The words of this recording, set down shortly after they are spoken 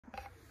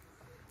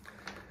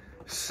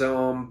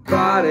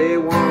Somebody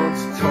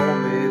once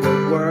told me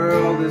the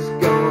world is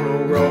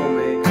gonna roll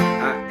me.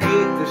 I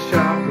ain't the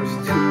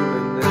sharpest tool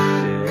in the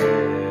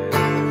shed.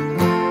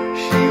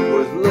 She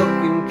was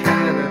looking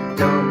kinda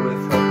dumb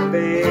with her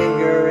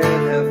finger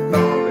and her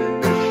thumb in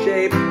the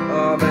shape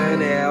of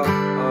an L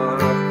on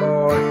her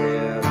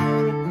forehead.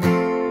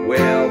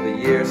 Well, the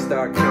years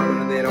start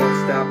coming and they don't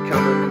stop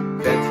coming.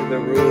 Bent to the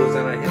rules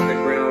and I hit the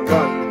ground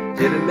running.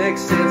 Didn't make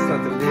sense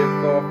not to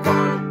live for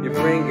fun. Your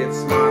brain gets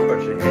smart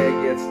but your head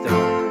gets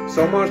dumb.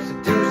 So much to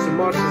do, so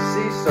much to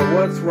see. So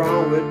what's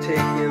wrong with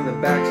taking the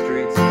back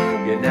streets?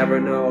 You never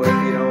know if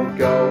you don't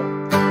go.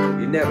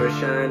 You never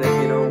shine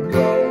if you don't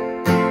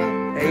glow.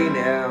 Hey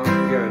now,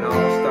 you're an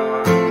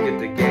all-star. Get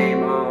the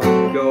game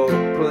on, go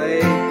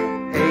play.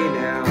 Hey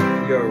now,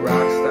 you're a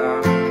rock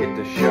star. Get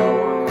the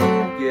show on,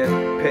 get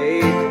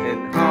paid.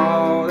 And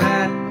all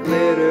that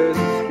glitters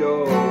is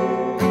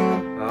gold.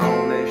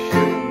 Only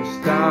shooting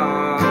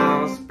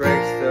stars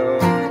breaks the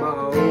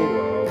mold.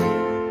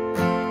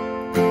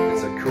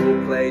 It's a cool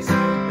place,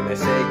 and they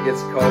say it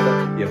gets colder.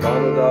 You're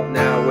bundled up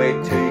now,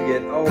 wait till you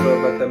get older.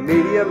 But the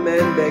media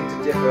men beg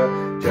to differ,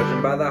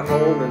 judging by the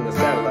hole in the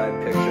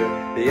satellite picture.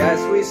 The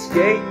ice we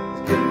skate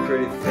is getting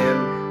pretty thin.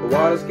 The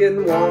water's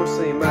getting warm,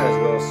 so you might as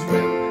well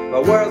swim. My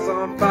world's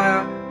on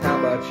fire, how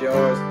about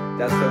yours?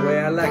 That's the way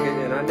I like it,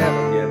 and I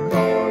never get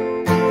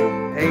bored.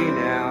 Hey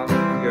now,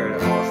 you're an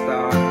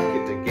all-star.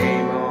 Get the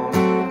game on,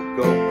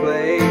 go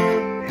play.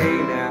 Hey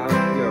now,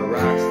 you're a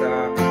rock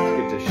star.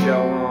 Get the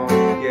show on,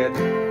 get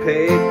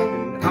paid.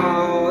 And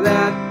all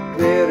that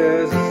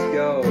glitters is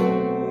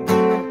gold.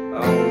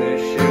 Only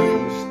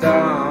shooting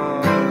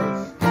stars.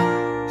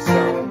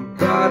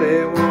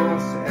 Somebody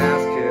wants to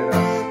ask, could I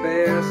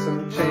spare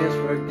some change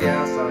for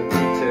gas? I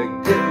need to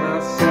get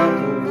myself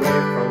away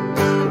from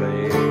this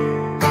place.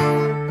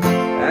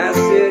 I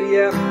said,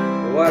 yep,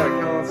 what a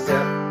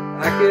concept.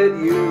 I could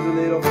use a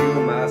little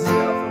fuel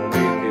myself, and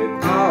we could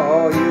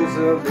all use a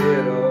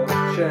little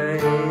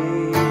change.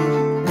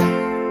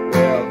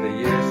 Well, the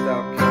years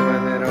stop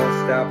coming, they don't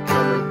stop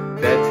coming.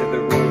 Bed to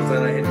the rules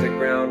and I hit the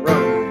ground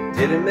running.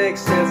 Didn't make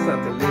sense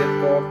not to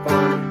live for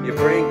fun. Your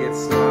brain gets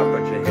smart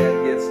but your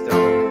head gets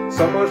dumb.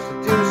 So much to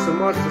do, so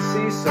much to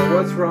see. So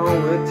what's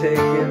wrong with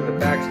taking the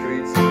back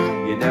streets?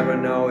 You never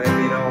know if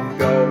you don't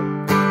go.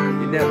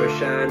 You never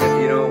shine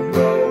if you don't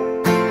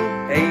glow.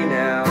 Hey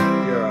now,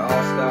 you're an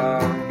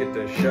all-star. Get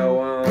the show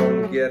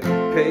on, get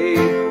paid.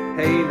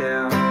 Hey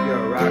now,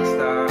 you're a rock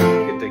star.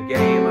 Get the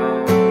game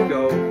on,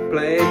 go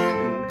play.